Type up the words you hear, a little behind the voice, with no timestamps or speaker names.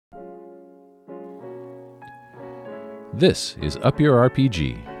This is Up Your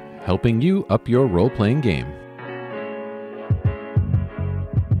RPG, helping you up your role-playing game.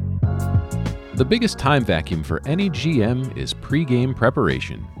 The biggest time vacuum for any GM is pre-game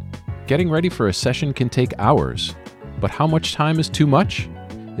preparation. Getting ready for a session can take hours, but how much time is too much?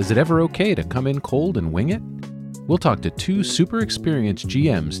 Is it ever okay to come in cold and wing it? We'll talk to two super experienced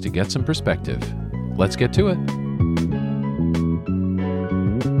GMs to get some perspective. Let's get to it.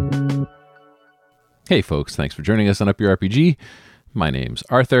 Hey folks, thanks for joining us on Up Your RPG. My name's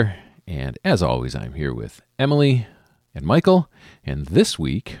Arthur, and as always, I'm here with Emily and Michael. And this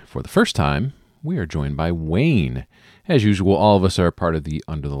week, for the first time, we are joined by Wayne. As usual, all of us are part of the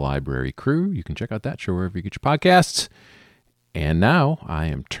Under the Library crew. You can check out that show wherever you get your podcasts. And now I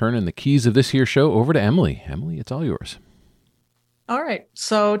am turning the keys of this here show over to Emily. Emily, it's all yours. All right.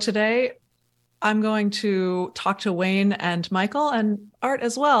 So today I'm going to talk to Wayne and Michael and Art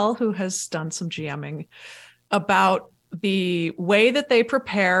as well, who has done some GMing, about the way that they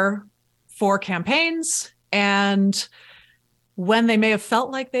prepare for campaigns and when they may have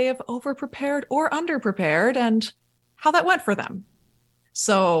felt like they have over-prepared or under-prepared and how that went for them.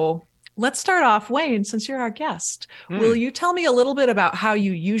 So let's start off. Wayne, since you're our guest, will you tell me a little bit about how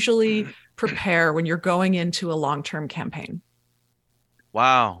you usually prepare when you're going into a long-term campaign?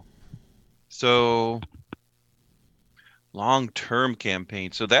 Wow. So long-term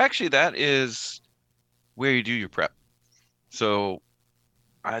campaign. So that is where you do your prep. So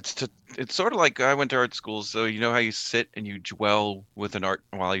it's sort of like I went to art school. So you know how you sit and you dwell with an art.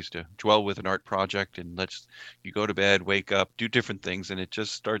 Well, I used to dwell with an art project, and you go to bed, wake up, do different things, and it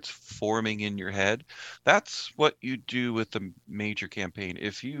just starts forming in your head. That's what you do with the major campaign.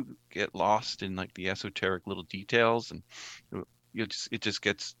 If you get lost in like the esoteric little details, and it just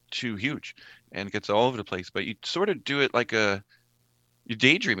gets too huge and gets all over the place. But you sort of do it like you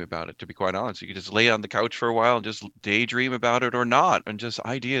daydream about it, to be quite honest. You can just lay on the couch for a while and just daydream about it or not, and just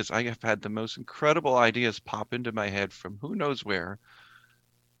ideas. I have had the most incredible ideas pop into my head from who knows where,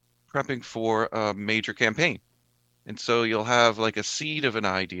 prepping for a major campaign. And so you'll have like a seed of an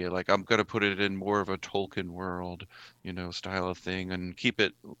idea, like I'm going to put it in more of a Tolkien world, style of thing, and keep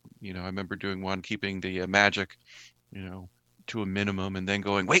it, I remember doing one, keeping the magic, to a minimum, and then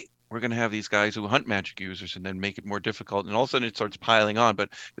going, wait, we're going to have these guys who hunt magic users, and then make it more difficult. And all of a sudden it starts piling on, but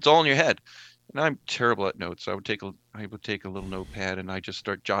it's all in your head. And I'm terrible at notes. So I would take a little notepad, and I just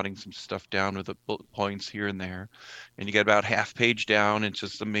start jotting some stuff down with the bullet points here and there. And you get about half page down. It's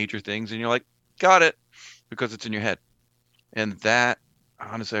just the major things. And you're like, got it, because it's in your head. And that,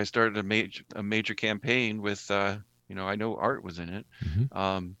 honestly, I started a major campaign with, I know Art was in it,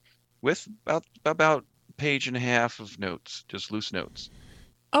 with about page and a half of notes, just loose notes.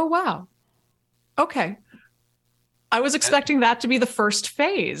 Oh, wow. Okay. I was expecting that to be the first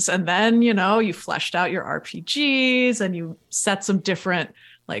phase. And then, you fleshed out your RPGs and you set some different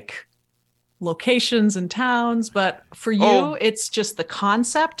locations and towns. But for you, it's just the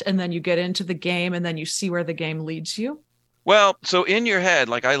concept, and then you get into the game, and then you see where the game leads you. Well, so in your head,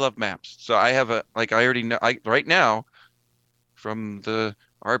 I love maps. So I have I already know, right now, from the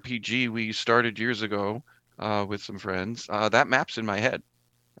RPG we started years ago with some friends, that map's in my head.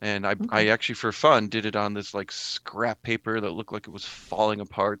 And I actually, for fun, did it on this scrap paper that looked like it was falling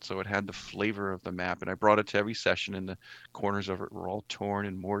apart. So it had the flavor of the map. And I brought it to every session, and the corners of it were all torn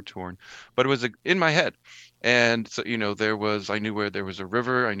and more torn. But it was in my head. And so, I knew where there was a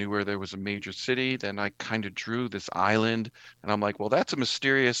river. I knew where there was a major city. Then I kind of drew this island. And I'm like, well, that's a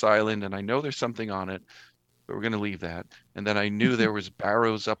mysterious island, and I know there's something on it, but we're going to leave that. And then I knew there was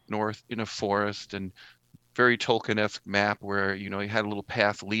barrows up north in a forest, and very Tolkien-esque map where, you had a little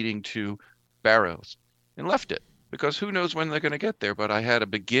path leading to barrows, and left it because who knows when they're going to get there. But I had a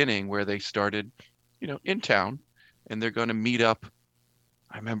beginning where they started, in town, and they're going to meet up.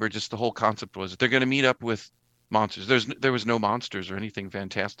 I remember just the whole concept was they're going to meet up with monsters. There was no monsters or anything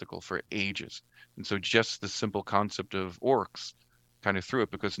fantastical for ages. And so just the simple concept of orcs kind of threw it,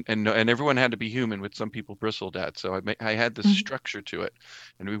 because and everyone had to be human, which some people bristled at. So I had this structure to it,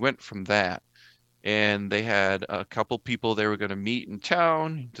 and we went from that. And they had a couple people they were going to meet in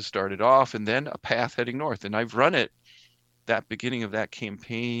town to start it off, and then a path heading north. And I've run that beginning of that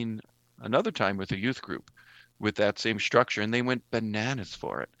campaign another time with a youth group with that same structure, and they went bananas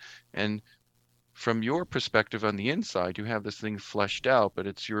for it. And from your perspective on the inside, you have this thing fleshed out, but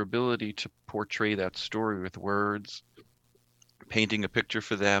it's your ability to portray that story with words, painting a picture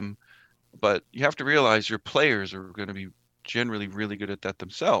for them. But you have to realize your players are going to be generally really good at that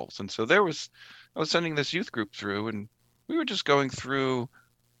themselves. And so I was sending this youth group through, and we were just going through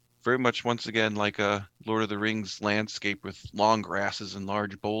very much once again like a Lord of the Rings landscape with long grasses and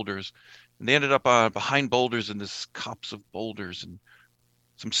large boulders. And they ended up behind boulders in this copse of boulders, and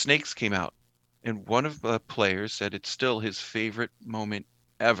some snakes came out. And one of the players said it's still his favorite moment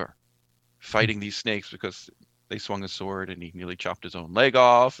ever, fighting these snakes, because they swung a sword and he nearly chopped his own leg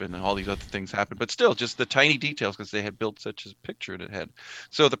off, and all these other things happened. But still, just the tiny details, because they had built such a picture in it had.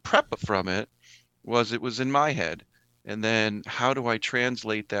 So the prep from it was in my head. And then how do I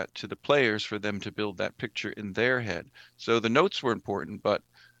translate that to the players for them to build that picture in their head? So the notes were important, but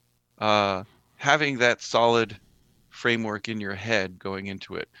having that solid framework in your head going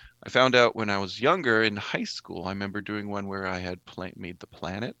into it. I found out when I was younger in high school, I remember doing one where I had made the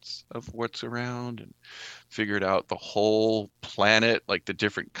planets of what's around and figured out the whole planet, like the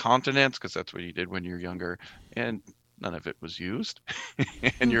different continents, because that's what you did when you're younger. And none of it was used.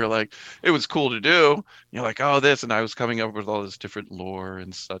 And you're like, it was cool to do. You're like, oh, this. And I was coming up with all this different lore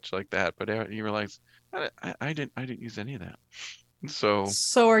and such like that. But you realize I didn't use any of that. So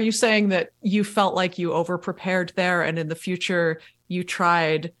are you saying that you felt like you over prepared there, and in the future you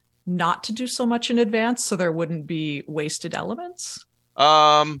tried not to do so much in advance so there wouldn't be wasted elements?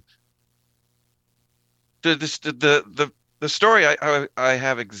 The story I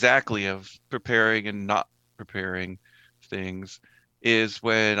have exactly of preparing and not preparing things is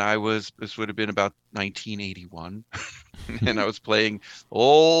when this would have been about 1981, and I was playing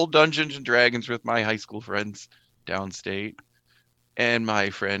old Dungeons and Dragons with my high school friends downstate. And my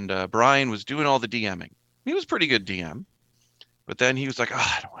friend Brian was doing all the DMing. He was a pretty good DM. But then he was like, oh,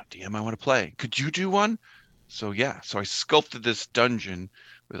 I don't want to DM. I want to play. Could you do one? So yeah. So I sculpted this dungeon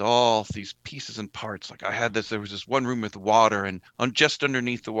with all these pieces and parts. Like there was this one room with water, and just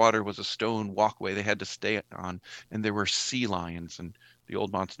underneath the water was a stone walkway they had to stay on. And there were sea lions. And the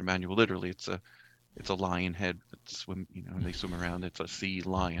old monster manual, literally, it's a lion head that swim, they swim around. It's a sea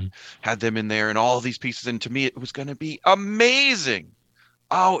lion. Had them in there and all these pieces. And to me, it was going to be amazing.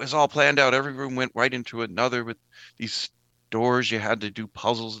 Oh, it was all planned out. Every room went right into another with these doors you had to do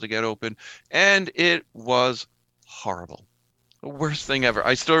puzzles to get open. And it was horrible. The worst thing ever.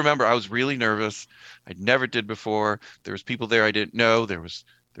 I still remember I was really nervous. I never did before. There was people there I didn't know. There was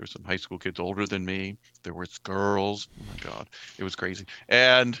some high school kids older than me. There was girls. Oh my God. It was crazy.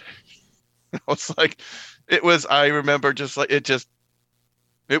 And I was like, I remember just like,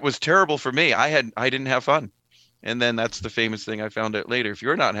 it was terrible for me. I didn't have fun. And then that's the famous thing I found out later. If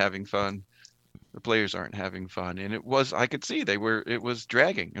you're not having fun, the players aren't having fun. And I could see it was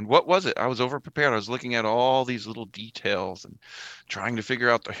dragging. And what was it? I was overprepared. I was looking at all these little details and trying to figure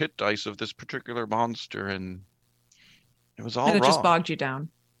out the hit dice of this particular monster. And it was all wrong. And it just bogged you down.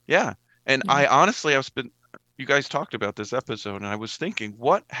 Yeah. And I honestly, you guys talked about this episode, and I was thinking,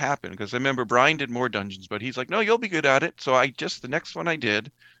 what happened? Because I remember Brian did more dungeons, but he's like, no, you'll be good at it. So the next one I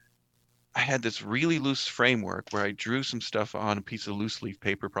did, I had this really loose framework where I drew some stuff on a piece of loose leaf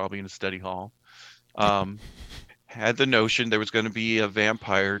paper, probably in a study hall. Had the notion there was going to be a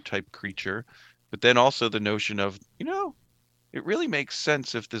vampire type creature, but then also the notion of, it really makes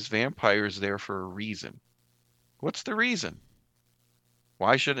sense if this vampire is there for a reason. What's the reason?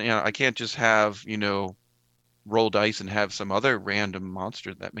 Why shouldn't, I can't just have, roll dice and have some other random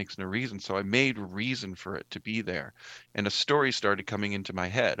monster that makes no reason. So I made reason for it to be there. And a story started coming into my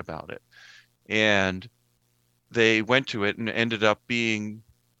head about it. And they went to it and ended up being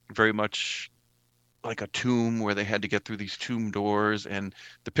very much like a tomb where they had to get through these tomb doors. And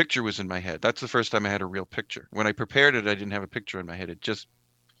the picture was in my head. That's the first time I had a real picture. When I prepared it, I didn't have a picture in my head. It just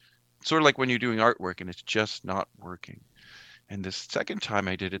sort of like when you're doing artwork and it's just not working. And the second time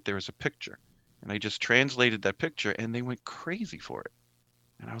I did it, there was a picture. And I just translated that picture, and they went crazy for it.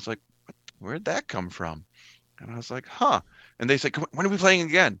 And I was like, where'd that come from? And I was like, huh. And they said, when are we playing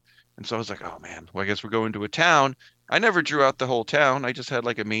again? And so I was like, oh, man, well, I guess we're going to a town. I never drew out the whole town. I just had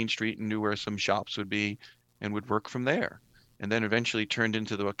like a main street and knew where some shops would be and would work from there. And then eventually turned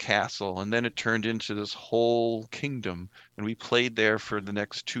into a castle. And then it turned into this whole kingdom. And we played there for the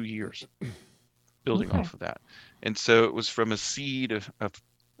next 2 years, building off of that. And so it was from a seed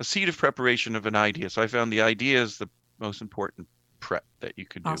of preparation of an idea. So I found the idea is the most important prep that you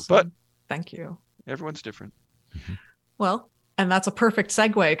could do. Awesome. But thank you. Everyone's different. Well, and that's a perfect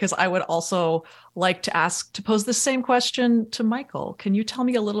segue, because I would also like to pose the same question to Michael. Can you tell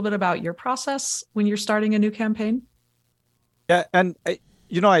me a little bit about your process when you're starting a new campaign? Yeah, and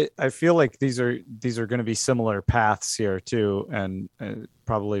I feel like these are going to be similar paths here too, and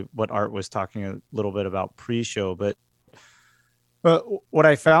probably what Art was talking a little bit about pre-show, but what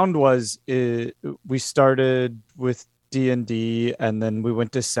I found was we started with D&D, and then we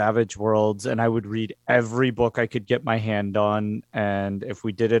went to Savage Worlds, and I would read every book I could get my hand on. And if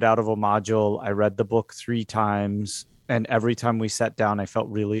we did it out of a module, I read the book 3 times. And every time we sat down, I felt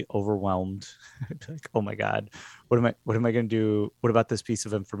really overwhelmed. Like, oh my God, what am I going to do? What about this piece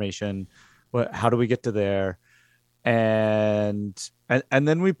of information? How do we get to there? And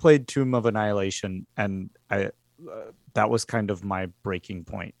then we played Tomb of Annihilation, and that was kind of my breaking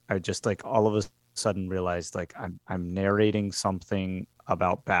point. I just like all of a sudden realized like I'm narrating something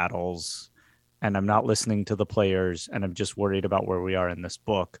about battles, and I'm not listening to the players, and I'm just worried about where we are in this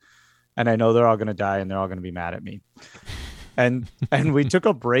book. And I know they're all going to die, and they're all going to be mad at me. And we took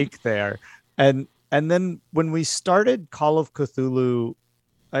a break there, and then when we started Call of Cthulhu,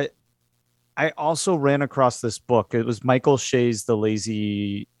 I also ran across this book. It was Michael Shea's The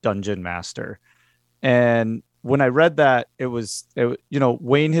Lazy Dungeon Master. And when I read that,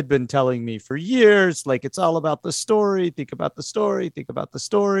 Wayne had been telling me for years, like, it's all about the story. Think about the story. Think about the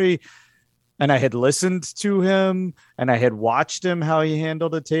story. And I had listened to him, and I had watched him, how he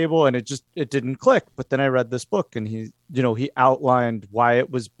handled a table, and it didn't click. But then I read this book, and he outlined why it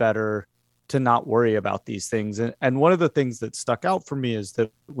was better to not worry about these things. And one of the things that stuck out for me is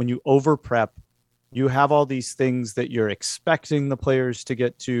that when you over prep, you have all these things that you're expecting the players to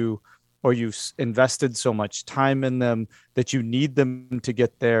get to, or you've invested so much time in them that you need them to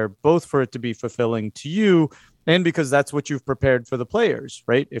get there, both for it to be fulfilling to you and because that's what you've prepared for the players,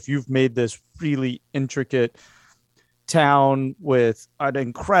 right? If you've made this really intricate town with an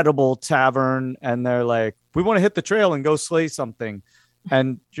incredible tavern, and they're like, we want to hit the trail and go slay something.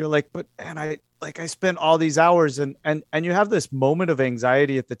 And you're like, but, and I spent all these hours, and you have this moment of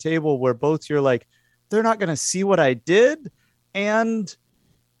anxiety at the table where both you're like, they're not going to see what I did. And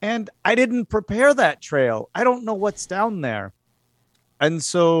I didn't prepare that trail. I don't know what's down there. And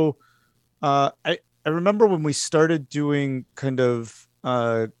so I remember when we started doing kind of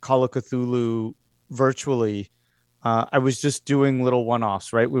Call of Cthulhu virtually, I was just doing little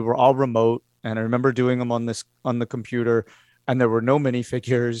one-offs, right? We were all remote, and I remember doing them on the computer, and there were no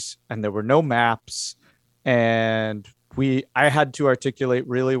minifigures, and there were no maps, and I had to articulate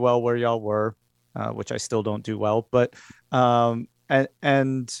really well where y'all were, which I still don't do well, but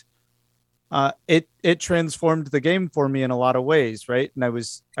it transformed the game for me in a lot of ways, right? And I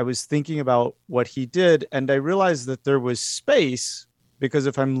was thinking about what he did, and I realized that there was space, because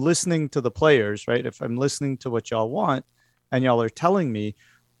if I'm listening to the players, right, if I'm listening to what y'all want and y'all are telling me,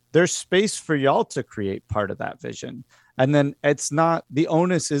 there's space for y'all to create part of that vision. And then the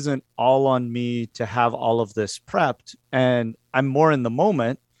onus isn't all on me to have all of this prepped, and I'm more in the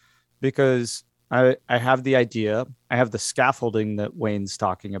moment because I have the idea, I have the scaffolding that Wayne's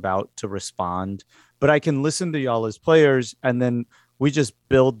talking about to respond, but I can listen to y'all as players, and then we just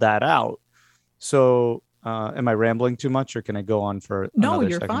build that out. So am I rambling too much, or can I go on for No,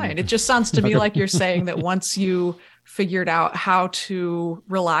 you're second? Fine. It just sounds to me like you're saying that once you figured out how to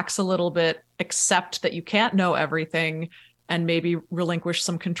relax a little bit, accept that you can't know everything, and maybe relinquish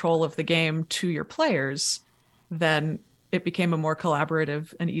some control of the game to your players, then it became a more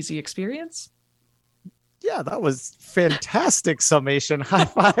collaborative and easy experience. Yeah, that was fantastic summation. High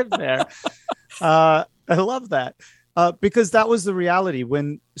five there. I love that. Because that was the reality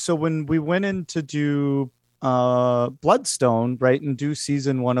when we went in to do Bloodstone, right, and do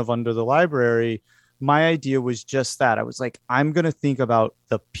season 1 of Under the Library, my idea was just that. I was like, I'm going to think about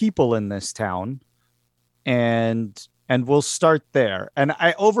the people in this town, and we'll start there. And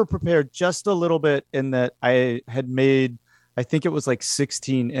I over prepared just a little bit in that I had made, I think it was like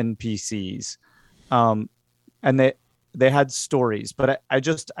 16 NPCs. And they had stories, but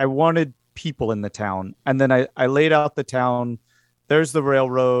I wanted people in the town. And then I laid out the town. There's the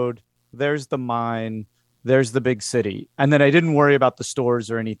railroad, there's the mine, there's the big city. And then I didn't worry about the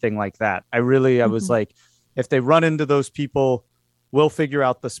stores or anything like that. I was like, if they run into those people, we'll figure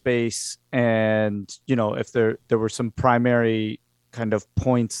out the space. And, if there were some primary kind of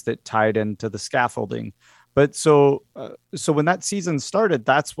points that tied into the scaffolding. But so when that season started,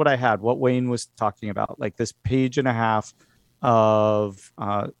 that's what I had, what Wayne was talking about, like this 1.5 pages of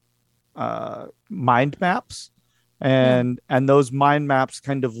mind maps. And those mind maps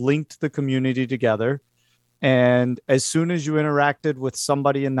kind of linked the community together. And as soon as you interacted with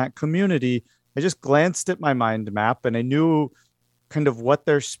somebody in that community, I just glanced at my mind map, and I knew kind of what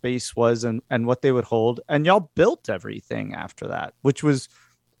their space was and what they would hold. And y'all built everything after that, which was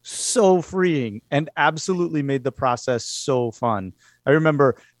so freeing and absolutely made the process so fun. I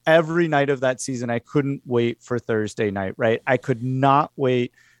remember every night of that season, I couldn't wait for Thursday night, right? I could not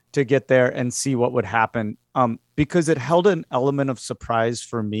wait to get there and see what would happen, because it held an element of surprise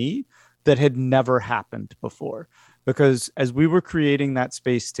for me that had never happened before. because as we were creating that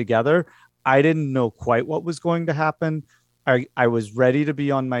space together, I didn't know quite what was going to happen. I was ready to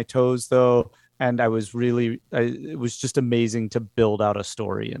be on my toes though. And it was just amazing to build out a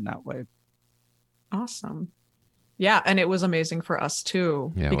story in that way. Awesome. Yeah. And it was amazing for us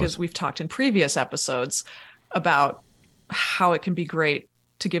too, because we've talked in previous episodes about how it can be great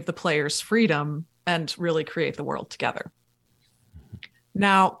to give the players freedom and really create the world together.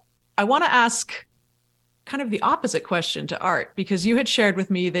 Now, I want to ask kind of the opposite question to Art, because you had shared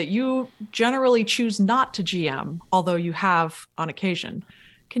with me that you generally choose not to GM, although you have on occasion.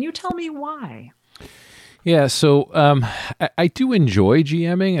 Can you tell me why? Yeah, so I do enjoy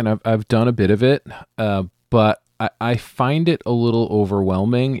GMing, and I've done a bit of it, but I find it a little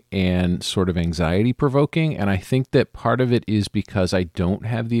overwhelming and sort of anxiety provoking. And I think that part of it is because I don't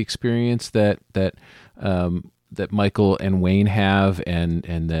have the experience that Michael and Wayne have, and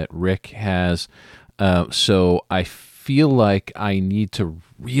that Rick has. So I feel like I need to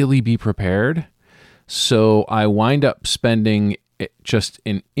really be prepared. So I wind up spending just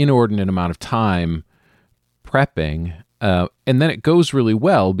an inordinate amount of time prepping. And then it goes really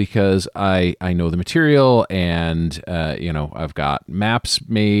well because I know the material, and I've got maps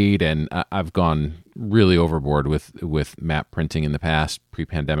made, and I've gone really overboard with map printing in the past,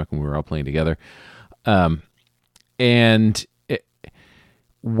 pre-pandemic, when we were all playing together.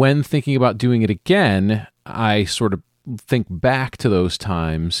 When thinking about doing it again, I sort of think back to those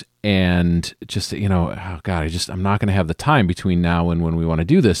times and just, oh God, I'm not going to have the time between now and when we want to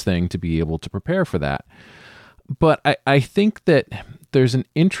do this thing to be able to prepare for that. But I think that there's an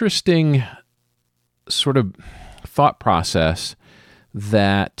interesting sort of thought process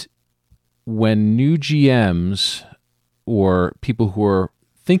that when new GMs or people who are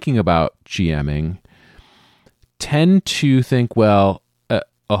thinking about GMing tend to think, well,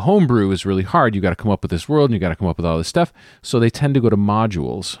 a homebrew is really hard. You got to come up with this world, and you got to come up with all this stuff. So they tend to go to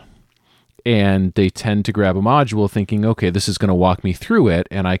modules, and they tend to grab a module thinking, okay, this is going to walk me through it,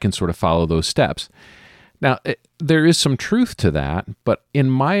 and I can sort of follow those steps. Now, there is some truth to that, but in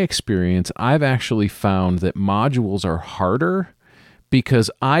my experience, I've actually found that modules are harder because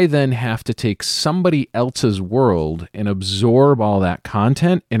I then have to take somebody else's world and absorb all that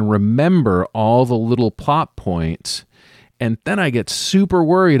content and remember all the little plot points. And then I get super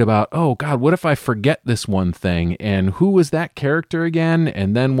worried about, oh God, what if I forget this one thing? And who was that character again?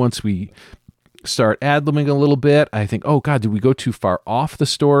 And then once we start ad-libbing a little bit, I think, oh God, did we go too far off the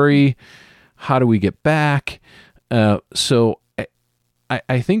story? How do we get back? So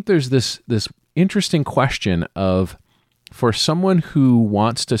I think there's this interesting question of, for someone who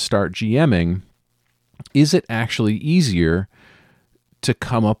wants to start GMing, is it actually easier to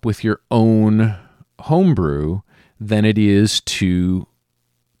come up with your own homebrew than it is to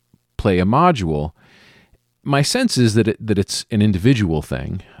play a module? My sense is that it's an individual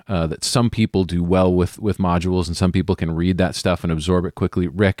thing, that some people do well with modules, and some people can read that stuff and absorb it quickly.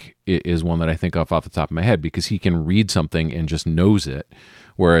 Rick is one that I think of off the top of my head because he can read something and just knows it,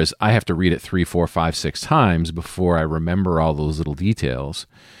 whereas I have to read it 3, 4, 5, 6 times before I remember all those little details,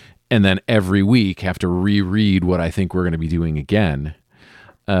 and then every week have to reread what I think we're going to be doing again.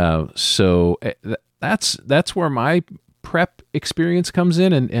 So that's where my prep experience comes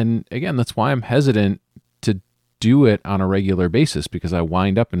in, and again, that's why I'm hesitant to do it on a regular basis, because I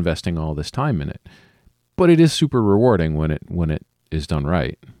wind up investing all this time in it. But it is super rewarding when it is done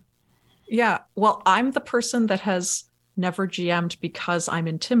right. Yeah, well, I'm the person that has never GM'd because I'm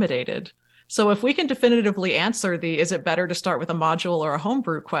intimidated. So if we can definitively answer the is it better to start with a module or a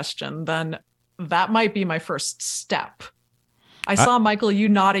homebrew question, then that might be my first step. I saw, Michael, you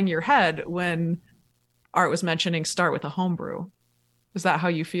nodding your head when Art was mentioning start with a homebrew. Is that how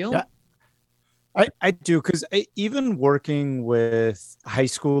you feel? Yeah, I do, because even working with high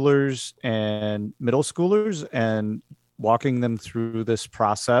schoolers and middle schoolers and walking them through this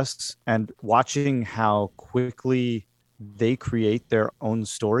process and watching how quickly they create their own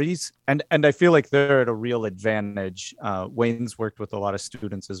stories. And I feel like they're at a real advantage. Wayne's worked with a lot of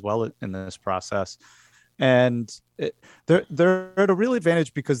students as well in this process. And they're at a real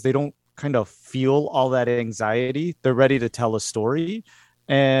advantage because they don't kind of feel all that anxiety. They're ready to tell a story.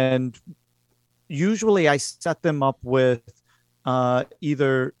 And usually I set them up with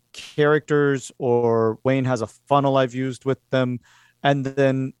either characters, or Wayne has a funnel I've used with them. And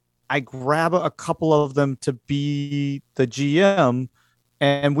then I grab a couple of them to be the GM,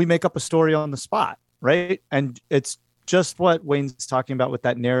 and we make up a story on the spot, right? And it's just what Wayne's talking about with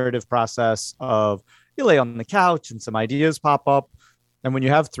that narrative process of you lay on the couch and some ideas pop up. And when you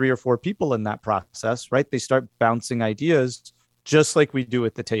have 3 or 4 people in that process, right, they start bouncing ideas just like we do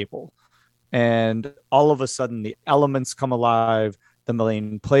at the table. and all of a sudden the elements come alive, the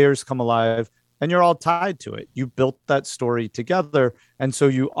main players come alive, and you're all tied to it. You built that story together, and so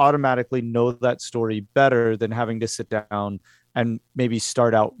you automatically know that story better than having to sit down and maybe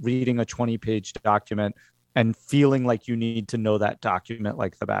start out reading a 20-page document and feeling like you need to know that document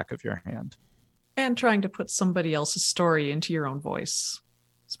like the back of your hand. And trying to put somebody else's story into your own voice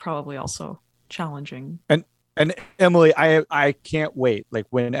is probably also challenging. And Emily, I can't wait. Like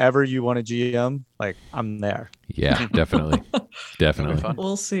whenever you want a GM, like I'm there. Yeah, definitely. Definitely.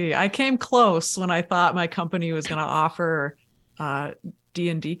 We'll see. I came close when I thought my company was going to offer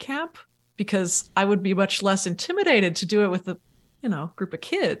D&D camp, because I would be much less intimidated to do it with a group of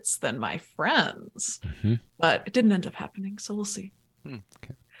kids than my friends. Mm-hmm. But it didn't end up happening, so we'll see.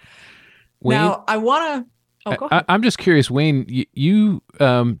 Okay. Wayne, now I want to. Go ahead. I'm just curious, Wayne. You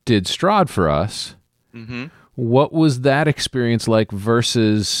did Strahd for us. Mm-hmm. What was that experience like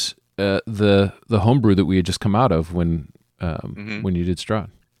versus the homebrew that we had just come out of when you did Strahd?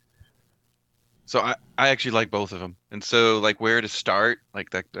 So I actually like both of them. And so like where to start, like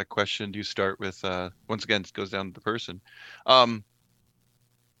that question, do you start with, once again, it goes down to the person. What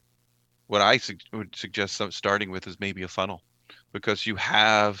I would suggest starting with is maybe a funnel, because you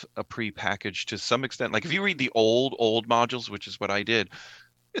have a pre-packaged to some extent. Like if you read the old modules, which is what I did,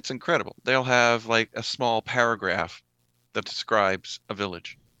 it's incredible. They'll have like a small paragraph that describes a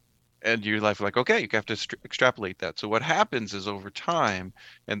village. And you're like, okay, you have to extrapolate that. So what happens is over time,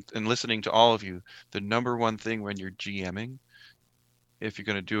 and listening to all of you, the number one thing when you're GMing, if you're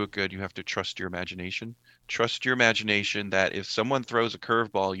going to do it good, you have to trust your imagination. Trust your imagination that if someone throws a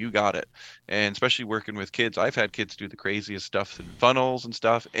curveball, you got it. And especially working with kids, I've had kids do the craziest stuff in funnels and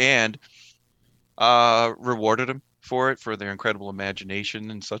stuff, and rewarded them for it, for their incredible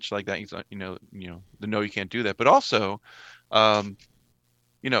imagination and such like that. You can't do that, but also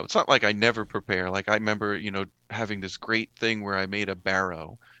it's not like I never prepare. Like I remember having this great thing where I made a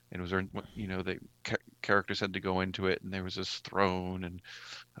barrow, and it was the characters had to go into it, and there was this throne and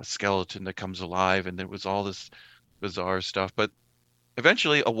a skeleton that comes alive, and there was all this bizarre stuff, but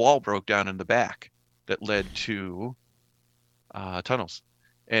eventually a wall broke down in the back that led to tunnels,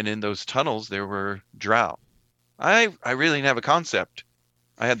 and in those tunnels there were drow. I really didn't have a concept.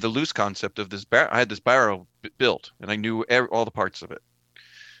 I had the loose concept of this I had this barrow built, and I knew all the parts of it.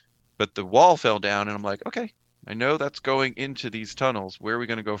 But the wall fell down, and I'm like, okay, I know that's going into these tunnels. Where are we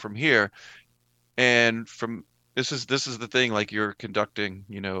going to go from here? And this is the thing. Like you're conducting,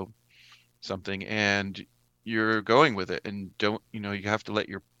 something, and you're going with it, and you have to let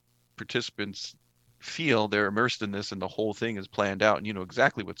your participants feel they're immersed in this, and the whole thing is planned out, and you know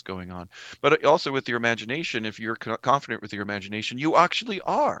exactly what's going on. But also with your imagination, if you're confident with your imagination, you actually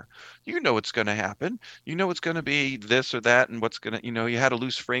are. You know what's going to happen. You know it's going to be this or that, and what's going to, you had a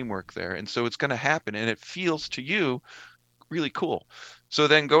loose framework there, and so it's going to happen, and it feels to you really cool. So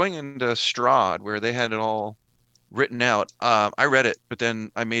then going into Strahd, where they had it all written out, I read it, but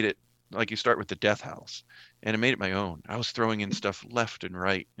then I made it like you start with the Death House. And I made it my own. I was throwing in stuff left and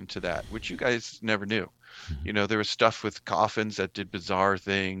right into that, which you guys never knew. There was stuff with coffins that did bizarre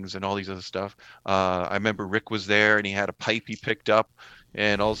things and all these other stuff. I remember Rick was there, and he had a pipe he picked up,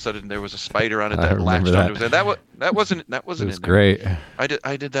 and all of a sudden there was a spider on it that latched onto it. That wasn't it was in great. There.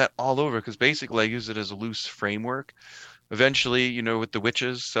 I did that all over, because basically I used it as a loose framework. Eventually, with the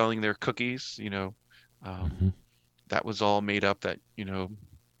witches selling their cookies, that was all made up. That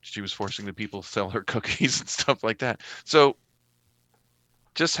she was forcing the people to sell her cookies and stuff like that. So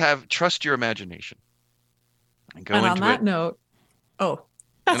just trust your imagination. And on that note,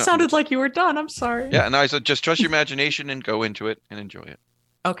 that sounded like you were done. I'm sorry. Yeah, and I said just trust your imagination and go into it and enjoy it.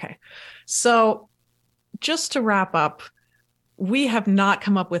 Okay. So just to wrap up, we have not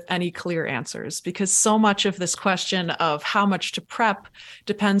come up with any clear answers, because so much of this question of how much to prep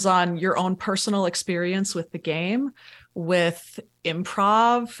depends on your own personal experience with the game, with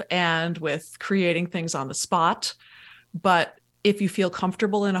improv, and with creating things on the spot. But if you feel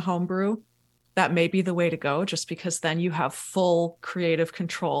comfortable in a homebrew, that may be the way to go, just because then you have full creative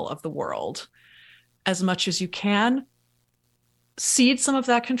control of the world. As much as you can, cede some of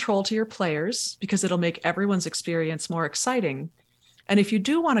that control to your players, because it'll make everyone's experience more exciting. And if you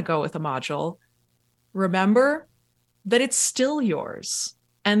do want to go with a module, remember that it's still yours,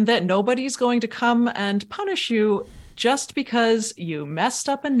 and that nobody's going to come and punish you just because you messed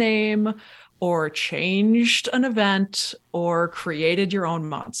up a name or changed an event or created your own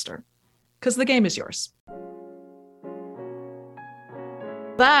monster, because the game is yours.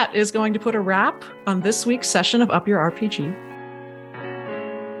 That is going to put a wrap on this week's session of Up Your RPG.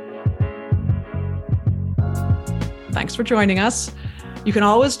 Thanks for joining us. You can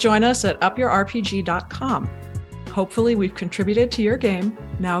always join us at upyourrpg.com. Hopefully, we've contributed to your game.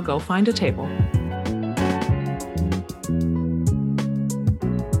 Now go find a table.